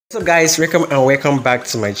So guys, welcome back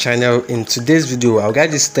to my channel. In today's video I'll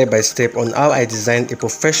guide you step by step on how I designed a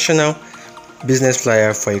professional business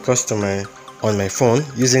flyer for a customer on my phone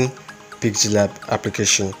using Pixellab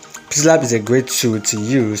application. Pixellab is a great tool to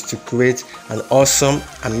use to create an awesome,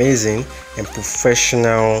 amazing and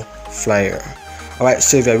professional flyer. Alright,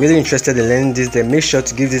 so if you're really interested in learning this, then make sure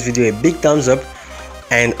to give this video a big thumbs up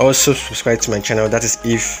and also subscribe to my channel, that is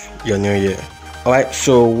if you're new here. Alright,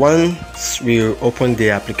 so once we open the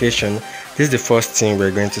application, this is the first thing we're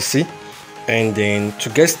going to see. And then to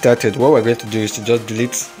get started, what we're going to do is to just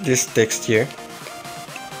delete this text here.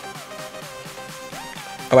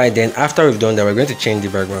 Alright, then after we've done that, we're going to change the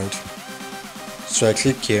background. So I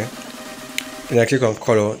click here, then I click on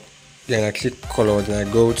color, then I click color, then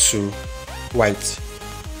I go to white.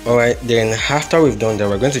 Alright, then after we've done that,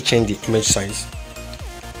 we're going to change the image size.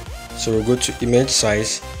 So we'll go to image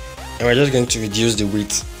size, and we're just going to reduce the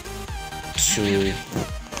width to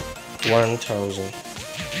 1000.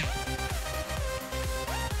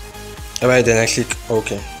 Alright, then I click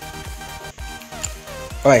OK.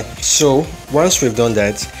 Alright, so once we've done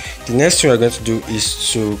that, the next thing we're going to do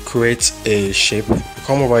is to create a shape.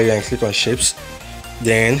 Come over here and click on shapes.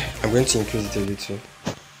 Then I'm going to increase it a little.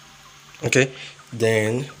 Okay,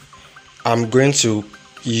 then I'm going to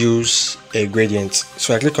use a gradient.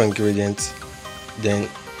 So I click on gradient, then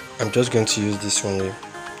I'm just going to use this one here.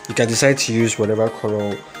 You can decide to use whatever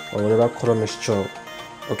color or whatever color mixture.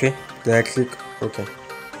 Okay, then I click OK.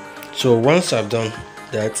 So once I've done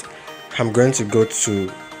that, I'm going to go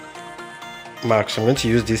to marks. I'm going to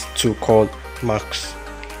use this tool called marks.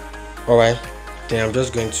 Alright, then I'm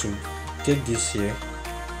just going to take this here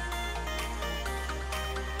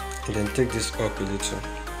and then take this up a little.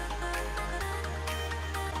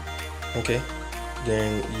 Okay,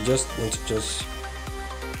 then you just need to just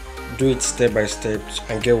do it step by step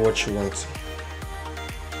and get what you want.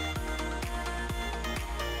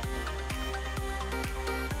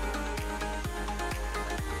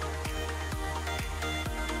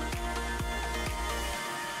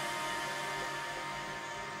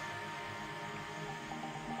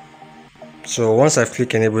 So once I've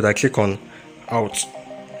clicked enabled, I click on out.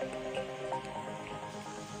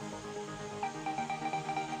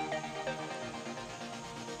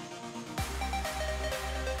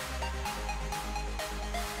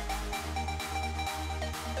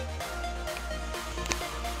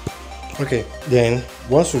 Okay, then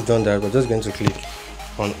once we've done that, we're just going to click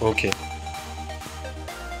on OK.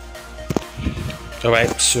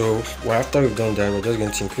 Alright, so after we've done that, we're just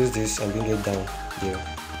going to increase this and bring it down here.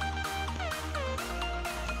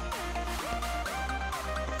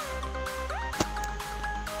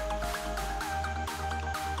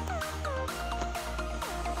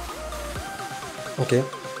 Okay,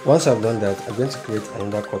 once I've done that, I'm going to create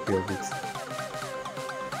another copy of it.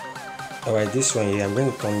 Alright, this one here, I'm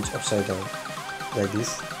going to turn it upside down like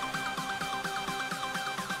this.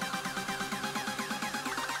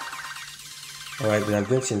 Alright, then I'm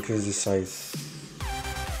going to increase the size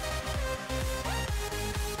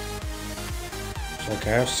so I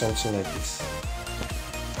can have something like this.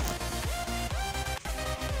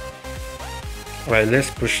 Alright,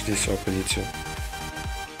 let's push this up a little.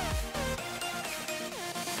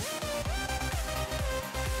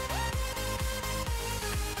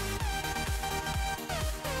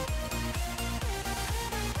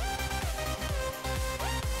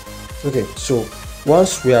 Okay, so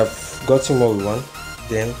once we have gotten what we want,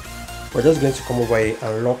 then we're just going to come over here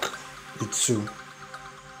and lock the tool.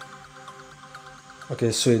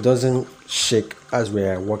 Okay, so it doesn't shake as we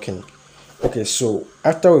are working. Okay, so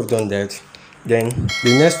after we've done that, then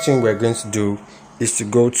the next thing we're going to do is to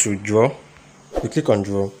go to draw. We click on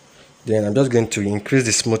draw, then I'm just going to increase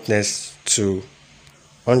the smoothness to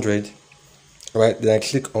 100. Alright, then I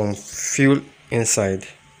click on fill inside.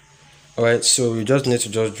 Alright, so we just need to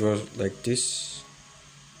just draw like this.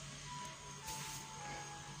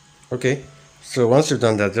 Okay, so once you've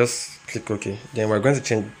done that, just click OK. Then we're going to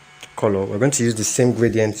change the color. We're going to use the same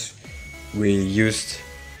gradient we used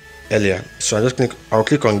earlier. So I'll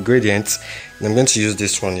click on gradient, and I'm going to use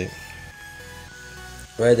this one here.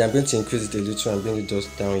 Right, I'm going to increase it a little and bring it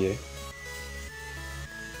just down here.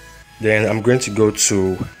 Then I'm going to go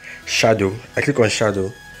to shadow. I click on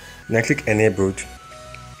shadow, then I click enabled.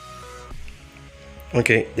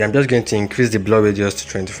 Okay, then I'm just going to increase the blur radius to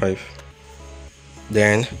 25.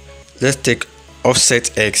 Then let's take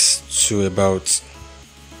offset X to about,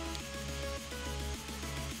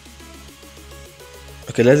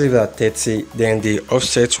 okay, let's leave it at 30. Then the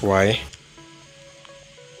offset Y,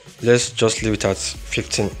 let's just leave it at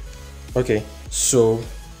 15. Okay, so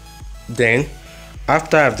then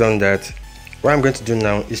after I've done that, what I'm going to do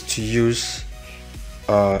now is to use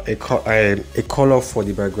a color for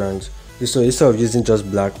the background. So instead of using just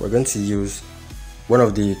black, we're going to use one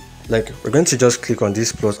of the, like, we're going to just click on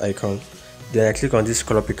this plus icon, then I click on this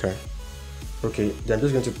color picker. Okay, then I'm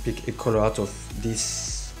just going to pick a color out of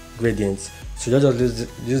this gradient. So just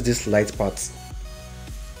use this light part.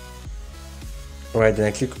 Alright, then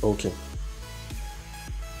I click OK.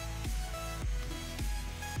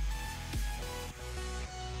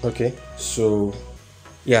 Okay, so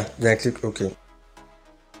yeah, then I click OK.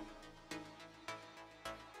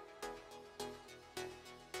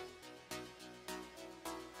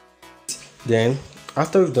 Then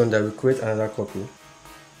after we've done that, we create another copy.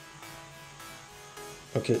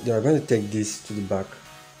 Okay, then we're going to take this to the back,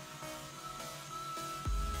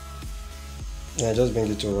 and I just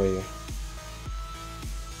bring it over here.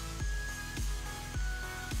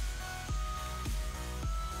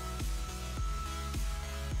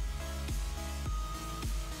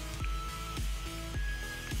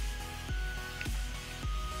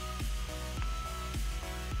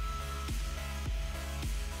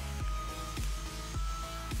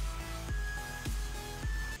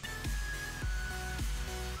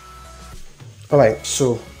 Alright,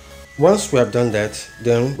 so once we have done that,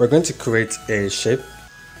 then we're going to create a shape.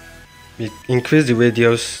 We increase the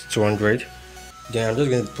radius to 100. Then I'm just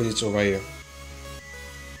going to put it over here.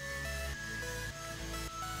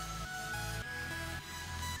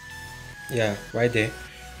 Yeah, right there.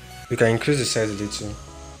 We can increase the size a little.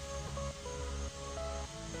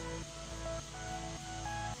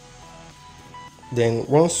 Then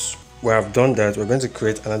once we have done that, we're going to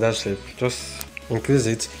create another shape. Just increase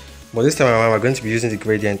it, but this time around we're going to be using the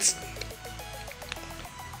gradient.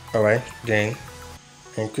 Alright, then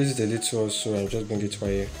increase it a little also and just bring it right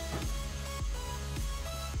here.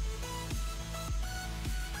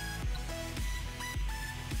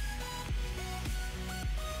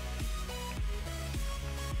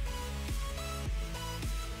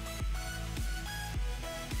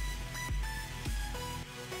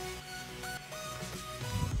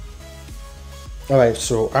 Alright,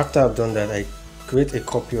 so after I've done that, I create a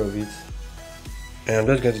copy of it, and I'm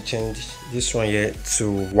just going to change this one here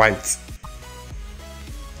to white,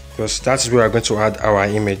 because that's where we're going to add our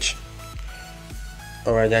image.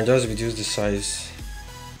 Alright, then just reduce the size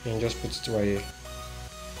and just put it right here.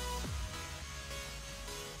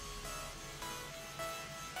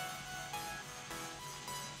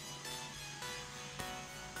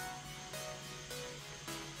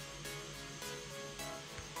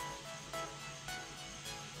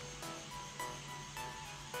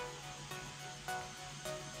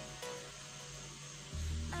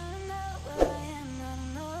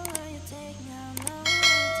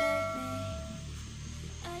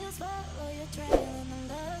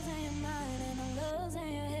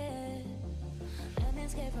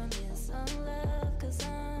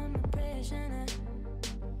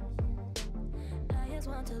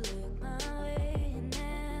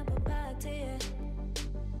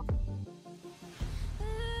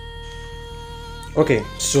 Okay,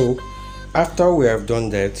 so after we have done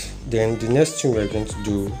that, then the next thing we're going to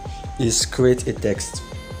do is create a text.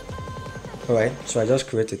 Alright, so I just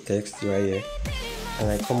create a text right here,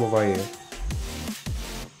 and I come over here.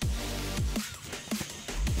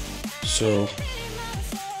 So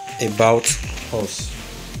about us,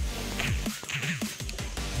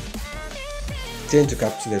 change to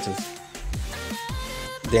capital letters.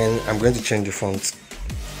 Then I'm going to change the font.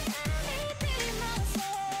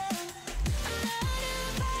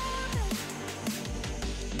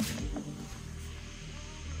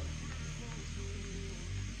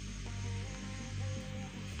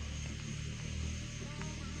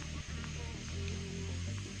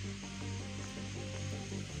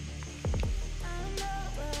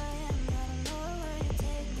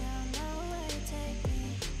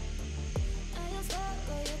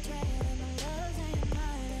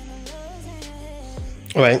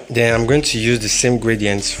 Alright, then I'm going to use the same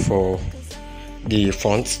gradients for the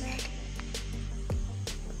font.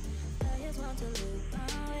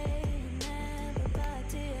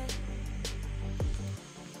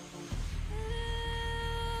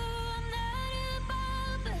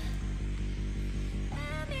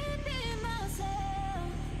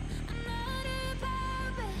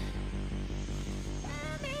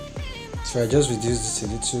 So I just reduce this a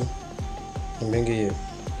little and bring it here.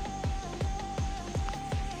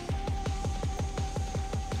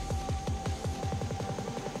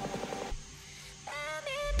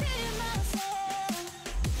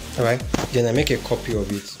 Alright, then I make a copy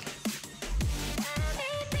of it.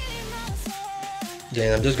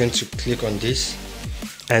 Then I'm just going to click on this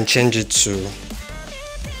and change it to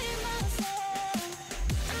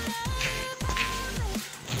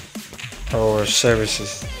our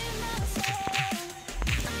services.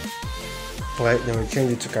 Right, then we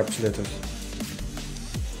change it to capital letters.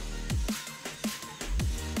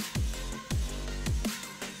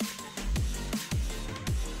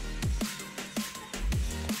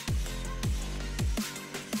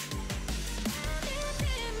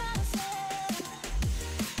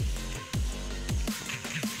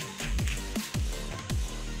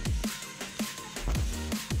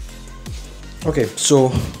 Okay,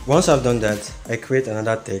 so once I've done that, I create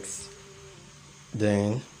another text,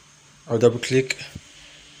 then I'll double click,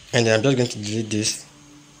 and then I'm just going to delete this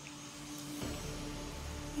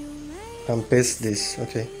and paste this.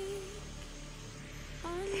 Okay,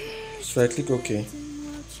 so I click OK.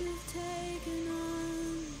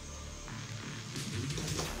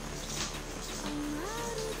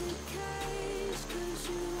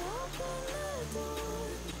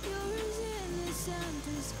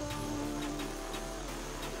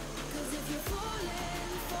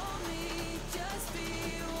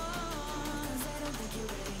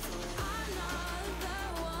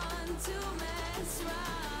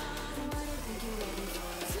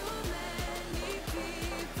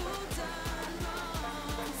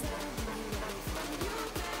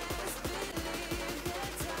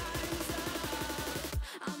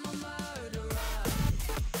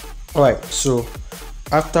 Alright, so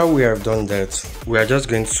after we have done that, we are just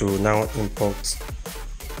going to now import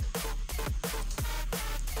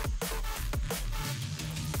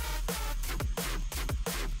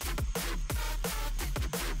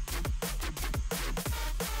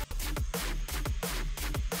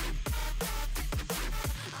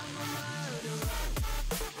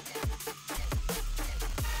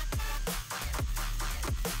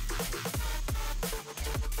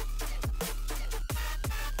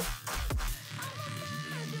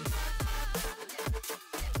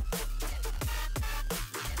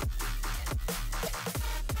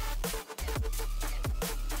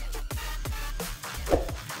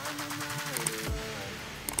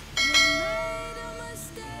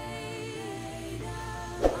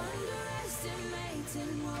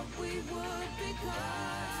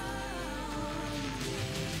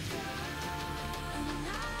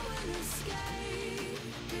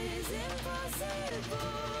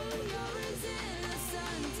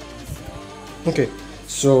Okay,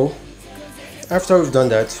 so after we've done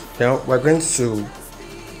that, now we're going to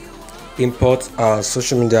import our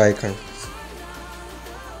social media icon.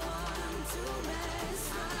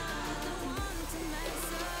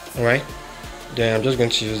 Alright, then I'm just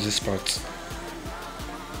going to use this part.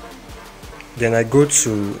 Then I go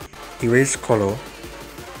to erase color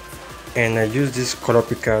and I use this color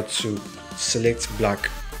picker to select black.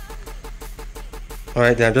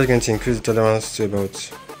 Alright, then I'm just going to increase the tolerance to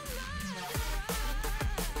about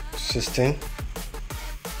 16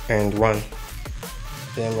 and 1.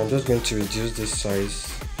 Then I'm just going to reduce this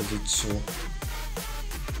size a bit to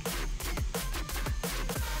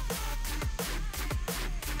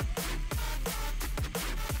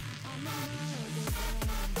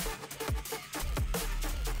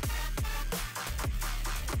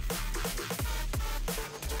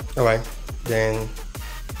alright, then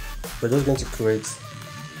we're just going to create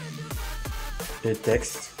a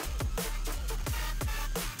text.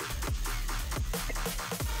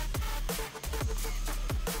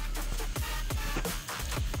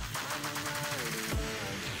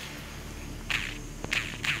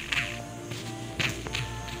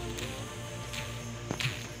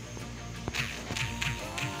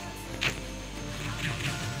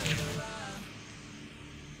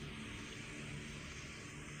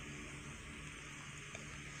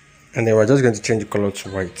 And then we're just going to change the color to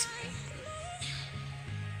white.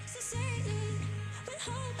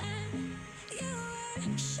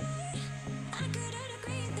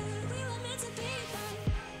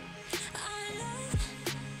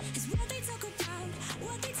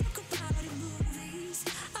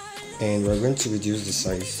 And we're going to reduce the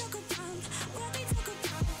size.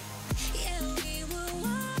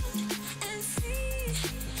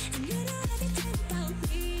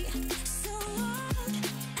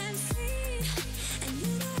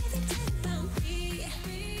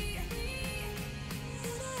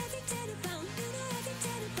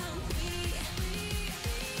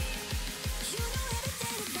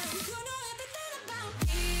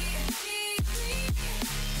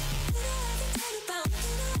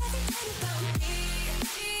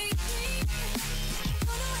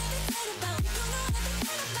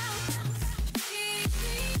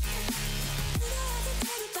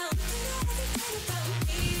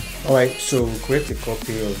 Alright, so we'll create a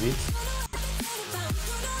copy of it.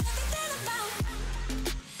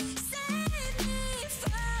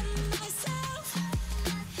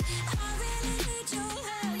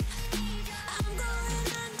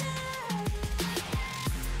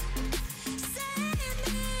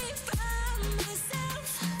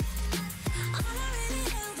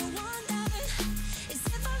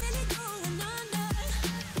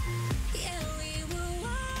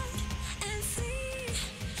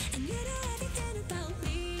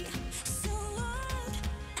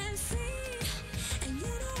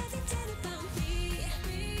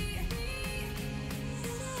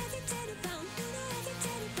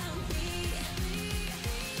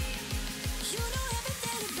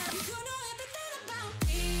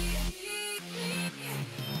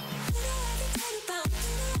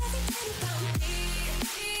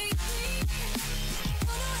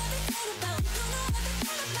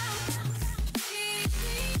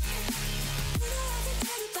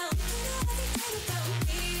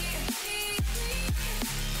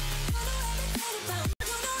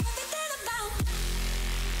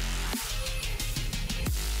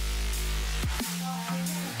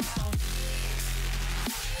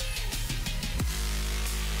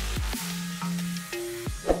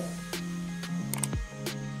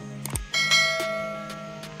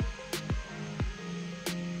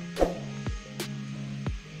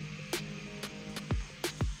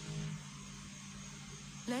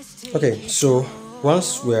 Okay, so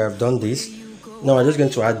once we have done this, now we're just going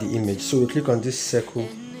to add the image. So we click on this circle,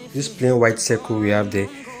 this plain white circle we have there.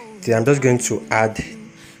 Then I'm just going to add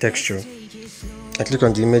texture. I click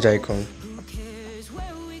on the image icon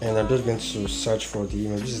and I'm just going to search for the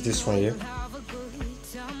image. This is this one here.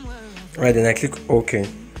 Right, then I click OK.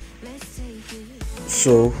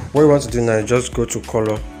 So what we want to do now is just go to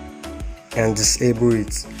color and disable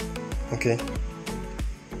it. Okay,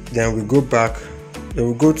 then we go back, then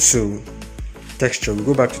we go to texture, we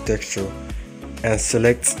go back to texture and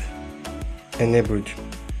select enabled,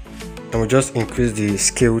 and we just increase the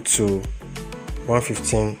scale to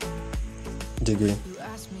 115 degree,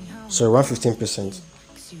 so 115%.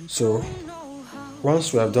 So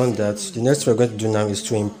once we have done that, the next thing we're going to do now is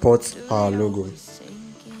to import our logo.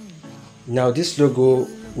 Now this logo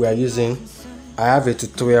we are using, I have a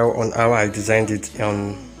tutorial on how I designed it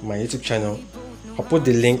on my YouTube channel. I'll put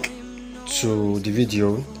the link to the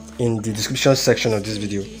video in the description section of this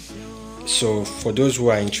video, so for those who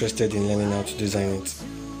are interested in learning how to design it.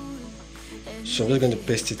 So I'm just going to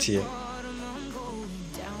paste it here.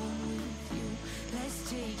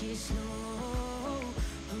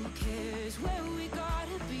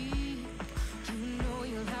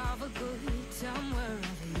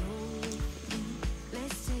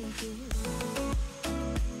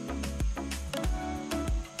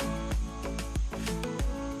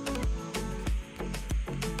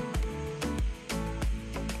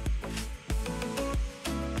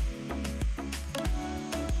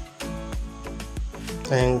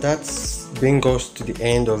 And that's brings us to the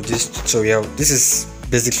end of this tutorial. This is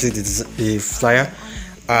basically the flyer.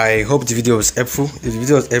 I hope the video was helpful. If the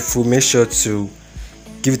video was helpful, make sure to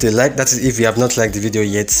give it a like. That is, if you have not liked the video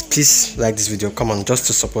yet, please like this video. Come on, just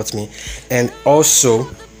to support me. And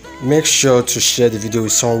also make sure to share the video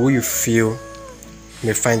with someone who you feel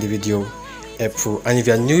may find the video helpful. And if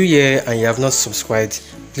you are new here and you have not subscribed,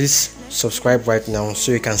 please subscribe right now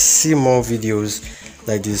so you can see more videos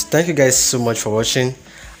like this. Thank you guys so much for watching.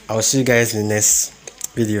 I'll see you guys in the next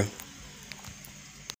video.